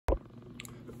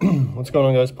What's going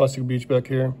on, guys? Plastic Beach back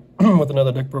here with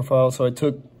another deck profile. So I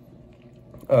took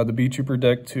the Beetrooper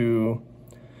deck to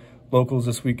locals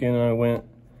this weekend, and I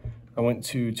went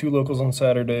to 2 locals on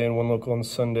Saturday and 1 local on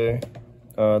Sunday.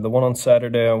 The one on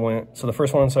Saturday the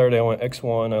first one on Saturday I went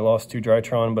X1. I lost to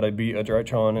Drytron, but I beat a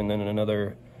Drytron, and then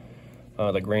another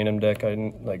like random deck. I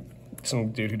didn't, like, some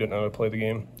dude who didn't know how to play the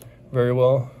game very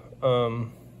well.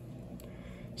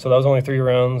 So that was only 3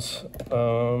 rounds.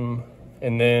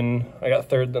 And then I got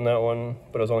third in that one,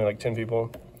 but it was only like 10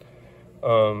 people.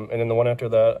 And then the one after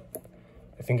that,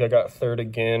 I think I got third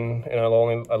again, and I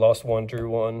lost 1, drew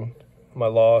 1. My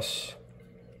loss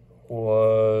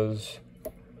was,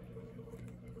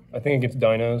 I think, against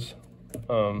Dinos.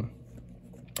 I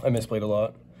misplayed a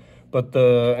lot, but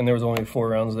and there was only 4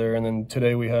 rounds there. And then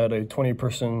today we had a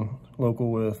 20-person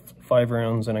local with 5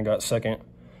 rounds, and I got second.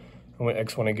 I went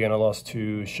X1 again. I lost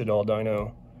to Shadal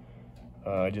Dino.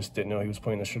 I just didn't know he was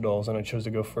playing the Shadals, and I chose to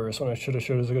go first when I should have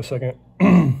chose to go second.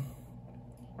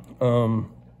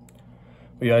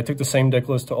 But yeah, I took the same deck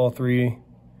list to all 3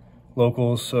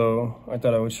 locals, so I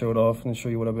thought I would show it off and show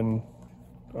you what I've been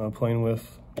playing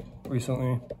with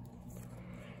recently.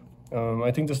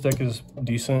 I think this deck is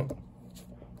decent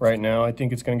right now. I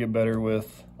think it's going to get better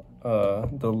with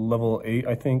the level 8,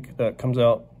 I think, that comes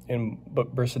out in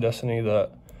Burst of Destiny that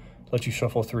lets you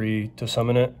shuffle 3 to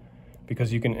summon it,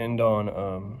 because you can end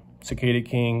on Cicada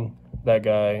King, that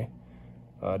guy,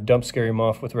 dump Scary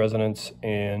Moth with Resonance,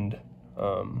 and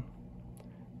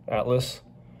Atlas,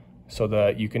 so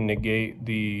that you can negate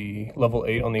the level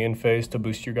 8 on the end phase to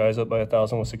boost your guys up by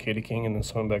 1,000 with Cicada King, and then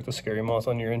summon back the Scary Moth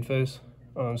on your end phase.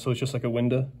 So it's just like a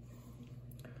window.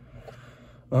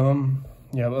 Yeah,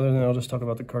 but other than that, I'll just talk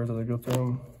about the cards as I go through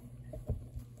them.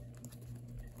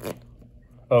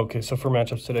 Okay, so for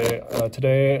matchups today,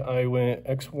 today I went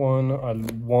X1. I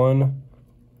won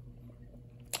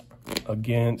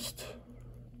against,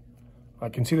 I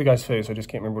can see the guy's face, I just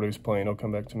can't remember what he was playing. It'll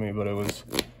come back to me, but it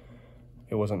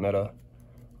wasn't meta.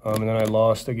 And then I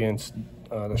lost against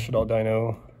the Shadal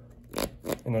Dino,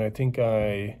 and then I think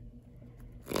I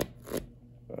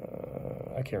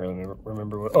can't really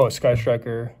remember what, oh, Sky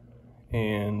Striker,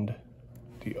 and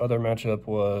the other matchup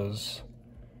was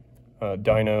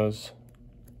Dinos.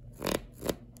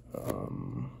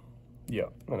 Yeah,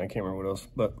 and I can't remember what else,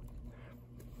 but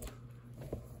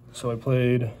so I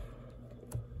played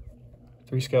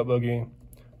 3 Scout Buggy.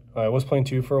 I was playing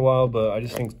 2 for a while, but I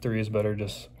just think 3 is better,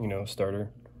 just, you know, starter.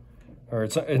 Or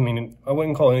it's, I mean, I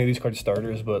wouldn't call any of these cards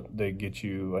starters, but they get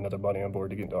you another body on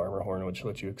board to get the Armor Horn, which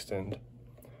lets you extend.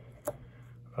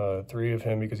 3 of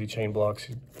him because he chain blocks.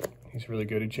 He's really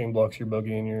good. He chain blocks your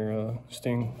Buggy and your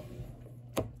Sting.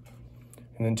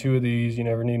 And then 2 of these, you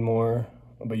never need more,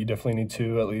 but you definitely need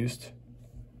 2 at least,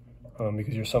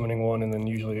 because you're summoning 1, and then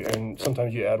usually, and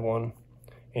sometimes you add 1, and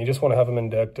you just want to have them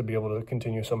in deck to be able to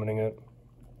continue summoning it.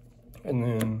 And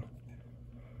then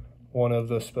 1 of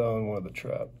the spell and 1 of the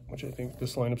trap, which I think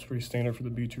this lineup's pretty standard for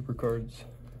the Beetrooper cards.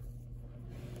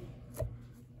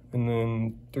 And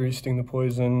then 3 Sting the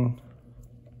Poison,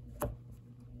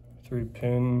 3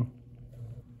 Pin,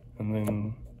 and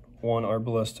then 1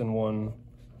 Arbalest and 1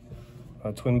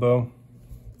 Twin Bow.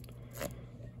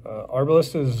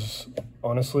 Arbalest is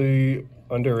honestly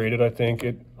underrated. I think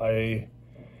it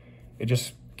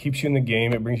just keeps you in the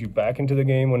game. It brings you back into the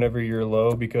game whenever you're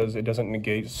low, because it doesn't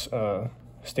negate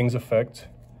Sting's effect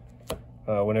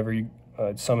whenever you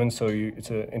summon, so it's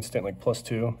an instant like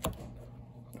 +2.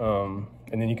 And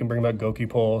then you can bring back Goki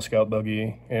Pole, Scout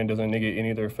Buggy, and it doesn't negate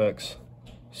any of their effects.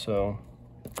 So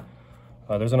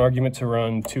there's an argument to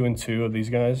run 2 and 2 of these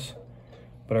guys,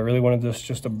 but I really wanted this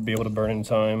just to be able to burn it in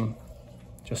time,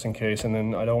 just in case. And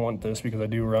then I don't want this because I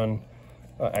do run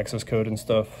access code and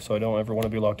stuff, so I don't ever want to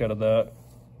be locked out of that.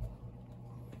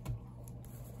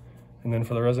 And then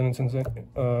for the Resonance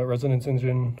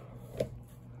Engine,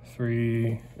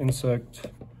 3 Insect,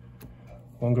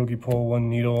 1 Goki Pole, 1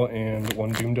 Needle, and 1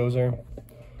 Doom Dozer.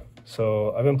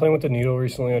 So I've been playing with the Needle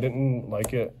recently. I didn't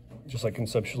like it, just like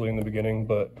conceptually in the beginning,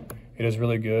 but it is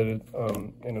really good,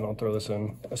 and then I'll throw this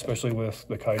in, especially with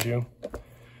the Kaiju.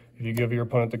 If you give your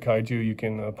opponent the Kaiju, you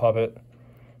can pop it,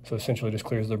 so essentially just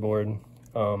clears their board.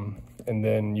 And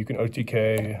then you can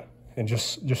OTK, and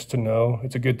just to know,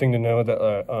 it's a good thing to know that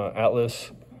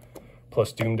Atlas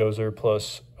plus Doom Dozer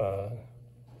plus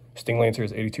Sting Lancer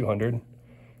is 8,200.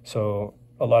 So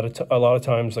a lot of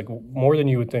times, like more than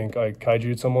you would think, I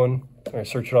Kaiju'd someone, or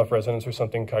searched off Resonance or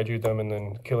something, Kaiju'd them, and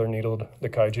then Killer Needled the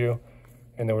Kaiju,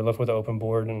 and they were left with an open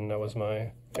board, and that was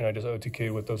and I just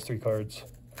OTK'd with those 3 cards.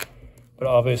 But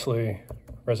obviously,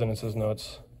 Resonance is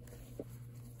nuts,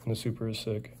 and the Super is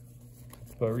sick.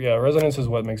 But yeah, Resonance is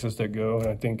what makes this deck go, and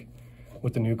I think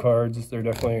with the new cards, you're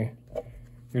definitely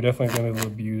going to be able to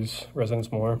abuse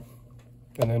Resonance more.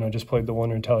 And then I just played the 1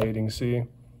 Retaliating C.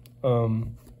 No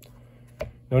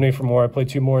need for more. I played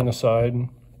 2 more on the side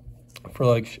for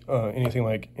like anything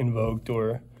like Invoked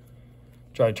or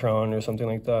Drytron or something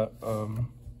like that.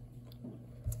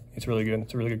 It's really good.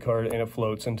 It's a really good card, and it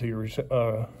floats into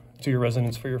your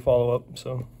Resonance for your follow-up,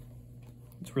 so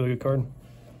it's a really good card.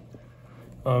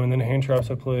 And then hand traps,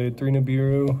 I played 3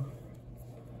 Nibiru,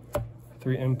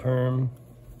 3 Imperm,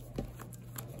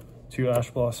 2 Ash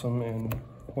Blossom, and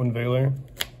 1 Veiler.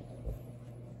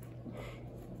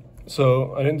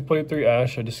 So I didn't play 3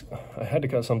 Ash, I had to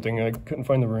cut something. I couldn't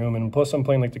find the room, and plus I'm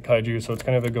playing like the Kaiju, so it's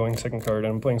kind of a going second card.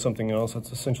 I'm playing something else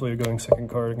that's essentially a going second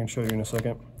card. I can show you in a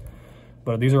second.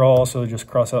 But these are all also just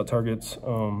cross out targets.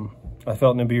 I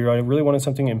felt Nibiru, I really wanted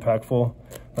something impactful,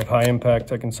 like high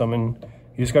impact I can summon.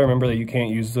 You just gotta remember that you can't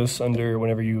use this under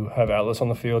whenever you have Atlas on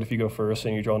the field. If you go first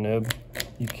and you draw Nib,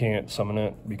 you can't summon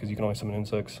it because you can only summon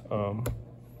insects.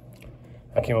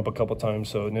 I came up a couple times,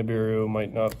 so Nibiru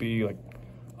might not be like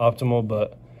optimal,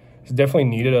 but it's definitely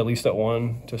needed at least at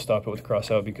 1 to stop it with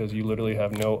cross out, because you literally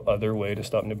have no other way to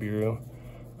stop Nibiru.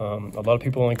 A lot of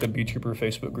people in like the Beetrooper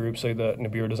Facebook group say that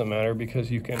Nibiru doesn't matter because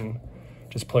you can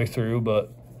just play through,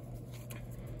 but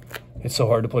it's so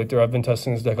hard to play through. I've been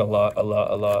testing this deck a lot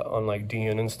on like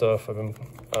DN and stuff. I've been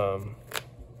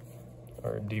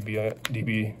or DB.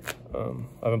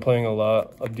 I've been playing a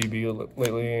lot of DB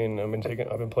lately, and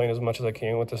I've been playing as much as I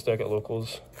can with this deck at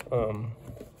locals. And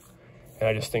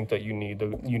I just think that you need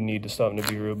to stop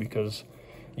Nibiru, because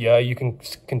yeah, you can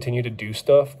continue to do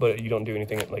stuff, but you don't do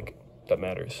anything that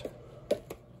matters.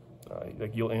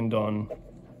 Like you won't end on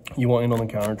the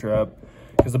counter trap,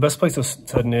 because the best place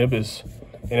to nib is,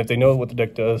 and if they know what the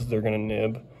deck does, they're gonna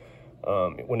nib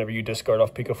whenever you discard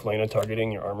off Pico Flana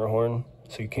targeting your Armor Horn,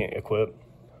 so you can't equip,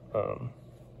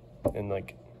 and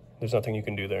like there's nothing you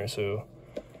can do there. So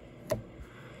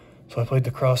I played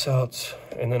the crossouts,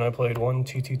 and then I played 1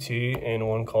 TTT and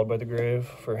 1 Called by the Grave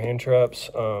for hand traps.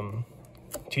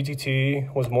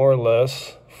 TTT was more or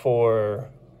less for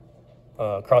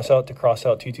crossout to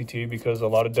crossout TTT, because a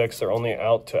lot of decks are only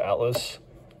out to Atlas,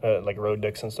 like road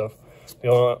decks and stuff.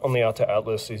 They're only out to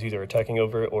Atlas is either attacking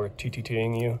over it or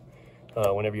TTTing you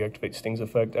whenever you activate Sting's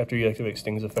Effect. After you activate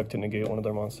Sting's Effect to negate one of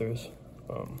their monsters.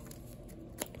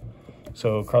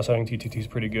 So cross-outing TTT is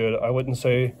pretty good. I wouldn't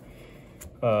say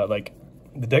like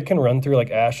the deck can run through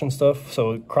like Ash and stuff,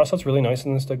 so crossout's really nice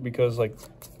in this deck, because like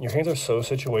your hands are so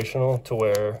situational to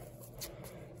where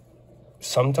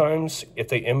sometimes if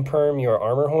they imperm your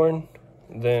Armor Horn,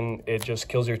 then it just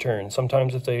kills your turn.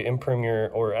 Sometimes if they imperm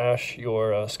or Ash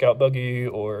your Scout Buggy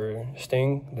or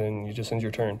Sting, then you just end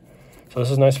your turn. So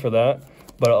this is nice for that.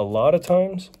 But a lot of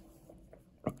times,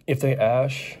 if they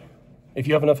Ash, if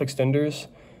you have enough extenders,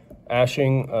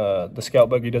 Ashing the Scout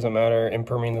Buggy doesn't matter,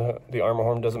 imperming the Armor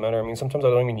Horn doesn't matter. I mean, sometimes I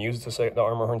don't even use the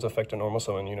Armor Horn's effect a normal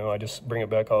summon, you know? I just bring it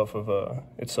back off of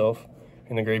itself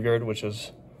in the graveyard, which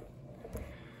is...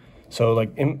 So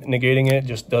like negating it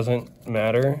just doesn't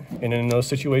matter, and in those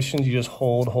situations you just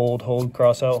hold,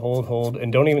 cross out, hold,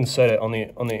 and don't even set it on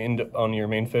the end on your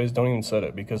main phase. Don't even set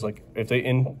it, because like if they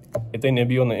nib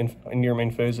you on the into your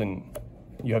main phase, and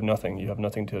you have nothing. You have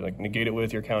nothing to like negate it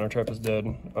with. Your counter trap is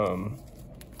dead.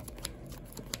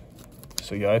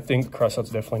 So yeah, I think crossout's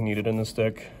definitely needed in this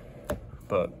deck,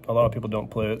 but a lot of people don't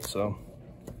play it. So,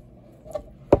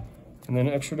 and then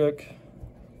extra deck.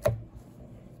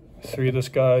 3 of this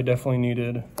guy, definitely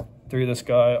needed. 3 of this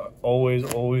guy,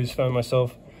 always found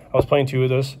myself, I was playing 2 of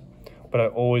this, but I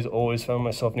always found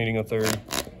myself needing a 3rd.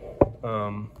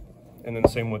 And then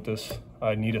same with this,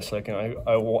 I need a 2nd.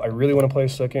 I really want to play a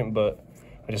 2nd, but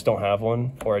I just don't have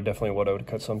one, or I would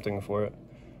cut something for it.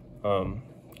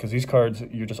 Because these cards,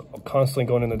 you're just constantly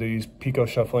going into these, Pico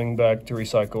shuffling back to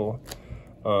recycle.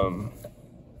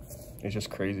 It's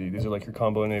just crazy. These are like your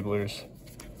combo enablers.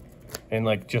 And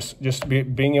like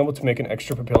being able to make an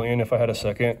extra Papillion if I had a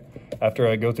 2nd after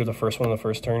I go through the first one on the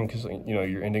first turn, because you know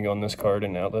you're ending on this card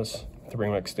in Atlas to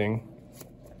bring back Sting.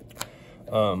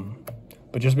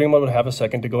 But just being able to have a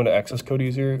 2nd to go into access code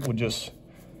easier would just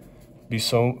be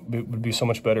so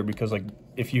much better, because like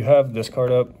if you have this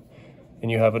card up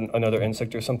and you have another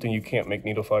insect or something, you can't make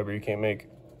Needle Fiber, you can't make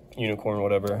Unicorn,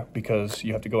 whatever, because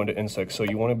you have to go into insects. So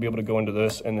you want to be able to go into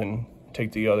this and then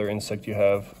take the other insect you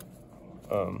have.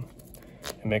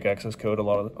 And make access code a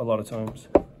lot of times.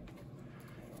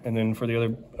 And then for the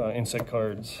other insect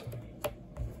cards,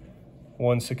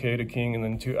 1 Cicada King and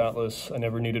then 2 Atlas. I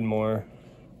never needed more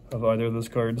of either of those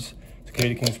cards.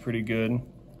 Cicada King's pretty good.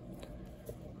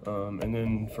 And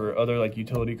then for other like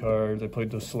utility cards, I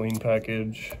played the Selene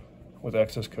package with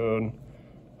access code.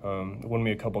 It won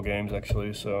me a couple games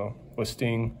actually. So with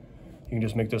Sting, you can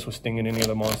just make this with Sting and any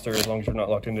other monster as long as you're not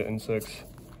locked into insects.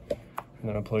 And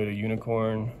then I played a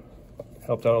Unicorn,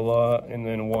 helped out a lot, and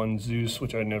then one Zeus,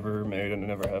 which I never made and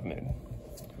never have made.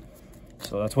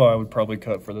 So that's why I would probably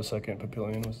cut for the second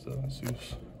Papillion, was the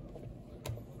Zeus.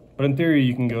 But in theory,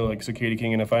 you can go like Cicada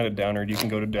King, and if I had a Downard, you can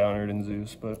go to Downard and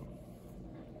Zeus, but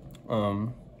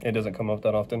it doesn't come up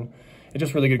that often. It's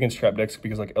just really good against trap decks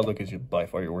because like Eldlik is by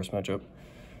far your worst matchup.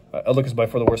 Eldlik is by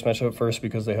far the worst matchup first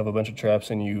because they have a bunch of traps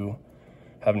and you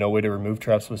have no way to remove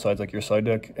traps besides like your side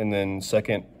deck. And then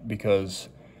second, because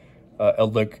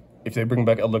Eldlik, if they bring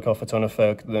back Eldlik off its own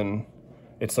effect, then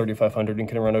it's 3,500 and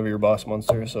can run over your boss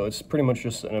monster. So it's pretty much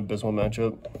just an abysmal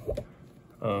matchup.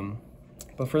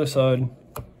 But for the side,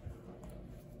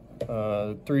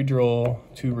 3 Droll,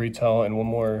 2 Retail, and 1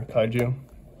 more Kaiju.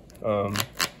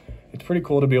 It's pretty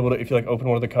cool to be able to, if you like open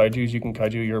one of the Kaijus, you can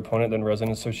Kaiju your opponent, then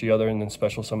Resonance search the other, and then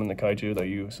special summon the Kaiju that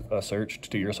you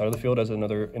searched to your side of the field as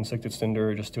another Insect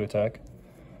Extender or just to attack.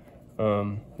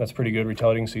 That's pretty good.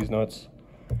 Retaliating Seas nuts.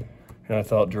 And I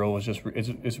thought Droll was just,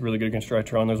 it's really good against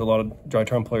Drytron. There's a lot of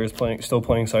Drytron players still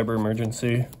playing Cyber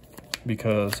Emergency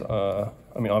because, I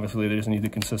mean, obviously they just need the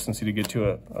consistency to get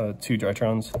to 2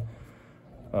 Drytrons.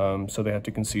 So they have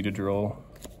to concede to Droll,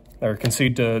 or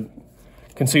concede to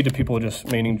people just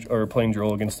maining or playing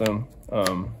Droll against them,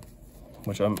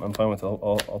 which I'm fine with.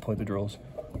 I'll play the Drolls.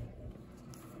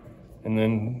 And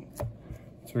then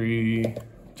 3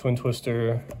 Twin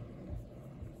Twister,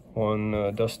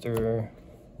 1 Duster.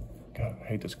 God, I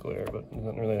hate this glare, but there's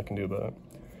nothing really I can do about it.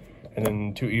 And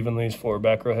then 2 Evenlies for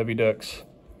back row heavy decks.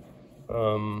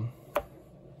 I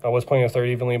was playing a 3rd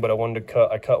Evenly, but I wanted to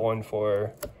cut. I cut 1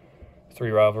 for 3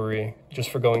 Rivalry just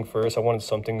for going first. I wanted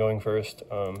something going first.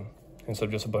 Instead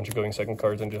of just a bunch of going second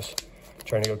cards and just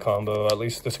trying to go combo. At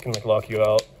least this can like lock you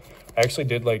out. I actually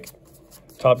did like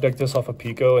top deck this off of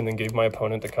Pico and then gave my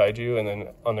opponent the Kaiju, and then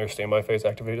on their standby phase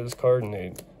activated this card and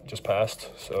they just passed.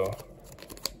 So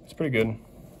it's pretty good.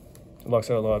 It locks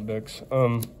out a lot of decks.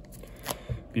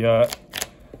 Yeah,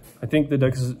 I think the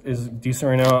deck is decent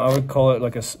right now. I would call it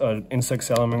like a Insect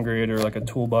Salamangreat or like a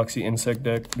toolboxy insect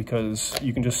deck because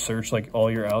you can just search like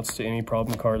all your outs to any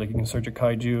problem card. Like you can search a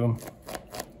Kaiju.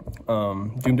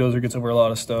 Doomdozer gets over a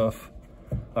lot of stuff.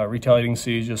 Retaliating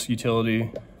Siege, just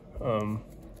utility.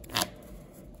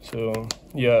 So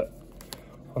yeah,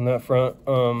 on that front,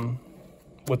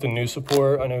 with the new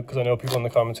support, I know people in the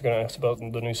comments are gonna ask about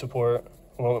the new support.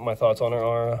 What my thoughts on it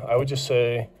are. I would just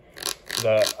say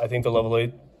that I think the level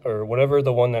 8 or whatever,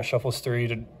 the one that shuffles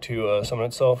 3 to summon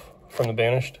itself from the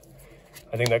banished,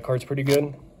 I think that card's pretty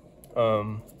good.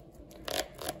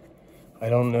 I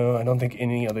don't know. I don't think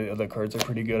any of the other cards are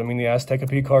pretty good. I mean, the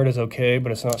Azteca card is okay,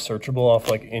 but it's not searchable off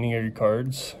like any of your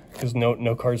cards because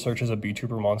no card searches a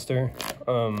Beetrooper monster.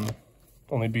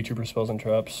 Only Beetrooper spells and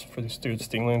traps for this dude's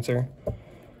Sting Lancer.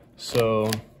 So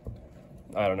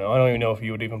I don't know. I don't even know if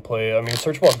you would even play. I mean,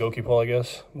 searchable off Gokipole, I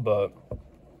guess, but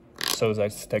so is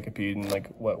Azteca, and like,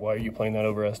 why are you playing that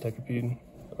over Azteca?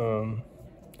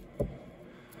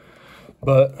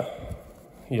 But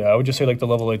yeah, I would just say like the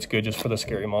level 8's good just for the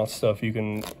Scary Moth stuff. You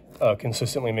can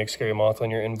consistently make Scary Moth on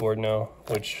your inboard now,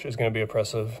 which is going to be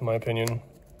oppressive in my opinion.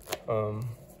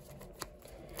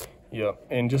 Yeah,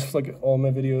 and just like all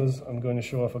my videos, I'm going to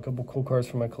show off a couple cool cards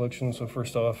from my collection. So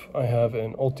first off, I have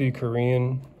an Ulti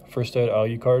Korean First Ed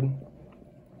Aoyu card.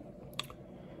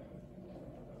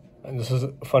 And this is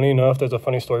funny enough, there's a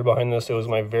funny story behind this. It was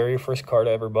my very first card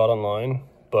I ever bought online,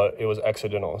 but it was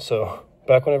accidental. So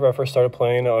back whenever I first started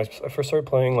playing, I first started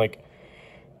playing like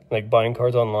buying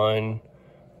cards online,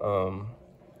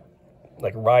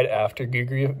 like right after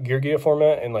Gear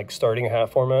format and like starting a hat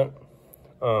format.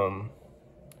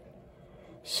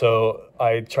 So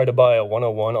I tried to buy a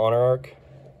 101 Honor Arc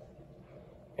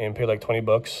and paid like 20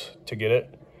 bucks to get it.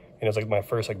 And it was like my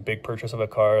first like big purchase of a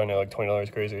card. I know like $20 is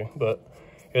crazy, but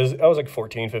I was like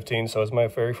 14, 15. So it was my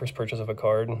very first purchase of a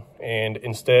card. And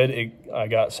instead I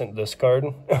got sent this card.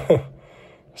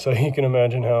 So you can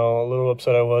imagine how a little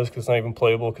upset I was because it's not even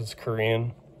playable because it's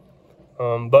Korean.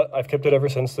 But I've kept it ever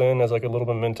since then as like a little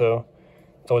memento.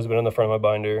 It's always been on the front of my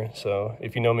binder. So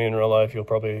if you know me in real life, you'll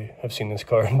probably have seen this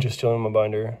card just chilling in my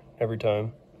binder every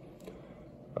time.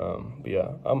 But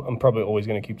yeah, I'm probably always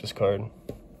going to keep this card.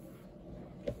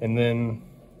 And then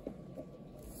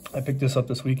I picked this up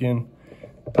this weekend.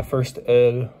 The First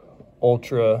Ed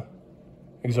Ultra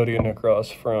Exodia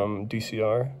Necros from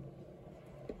DCR.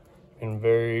 In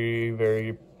very,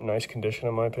 very nice condition,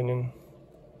 in my opinion.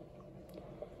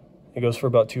 It goes for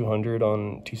about 200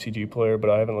 on TCG Player, but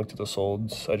I haven't looked at the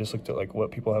solds. I just looked at like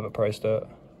what people have it priced at.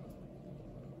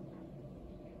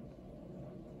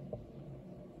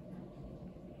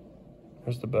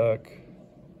 There's the back.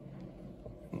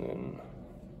 And then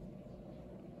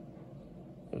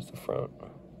there's the front.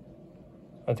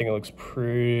 I think it looks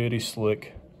pretty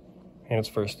slick. And it's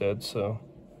first ed, so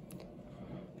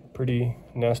pretty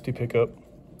nasty pickup.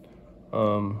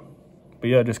 But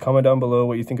yeah, just comment down below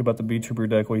what you think about the Beetrooper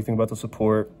deck, what you think about the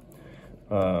support.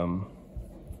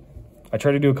 I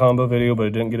tried to do a combo video, but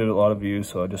it didn't get a lot of views,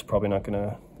 so I'm just probably not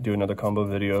gonna do another combo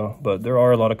video. But there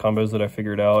are a lot of combos that I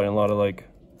figured out, and a lot of like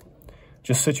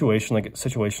just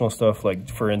situational stuff. Like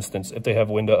for instance, if they have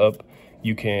window up,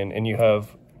 you can, and you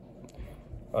have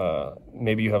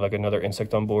maybe you have like another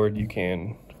insect on board, you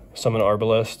can summon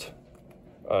Arbalest.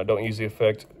 Don't use the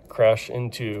effect. Crash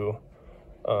into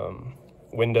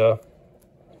window.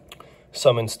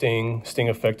 Summon Sting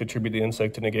effect, attribute the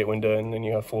insect to negate window, and then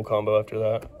you have full combo after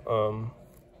that.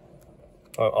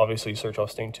 Obviously search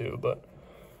off Sting too, but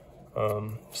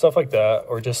stuff like that,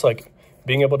 or just like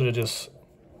being able to just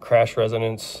crash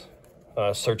resonance,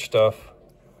 search stuff.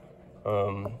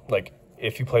 Like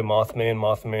if you play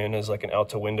Mothman is like an out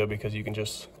to window because you can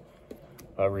just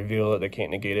reveal it. They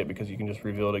can't negate it because you can just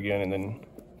reveal it again and then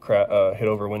hit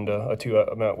over window, a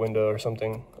 2-amount window or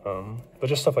something. But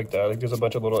just stuff like that. Like there's a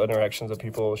bunch of little interactions that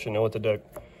people should know with the deck.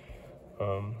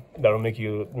 That'll make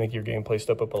your gameplay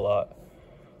step up a lot.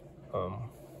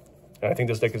 And I think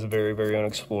this deck is very, very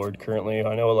unexplored currently.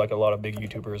 I know like a lot of big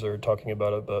YouTubers are talking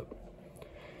about it, but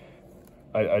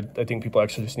I think people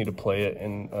actually just need to play it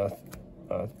and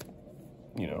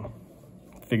you know,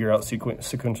 figure out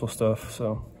sequential stuff.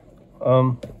 So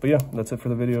but yeah, that's it for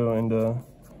the video, and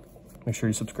make sure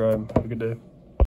you subscribe. Have a good day.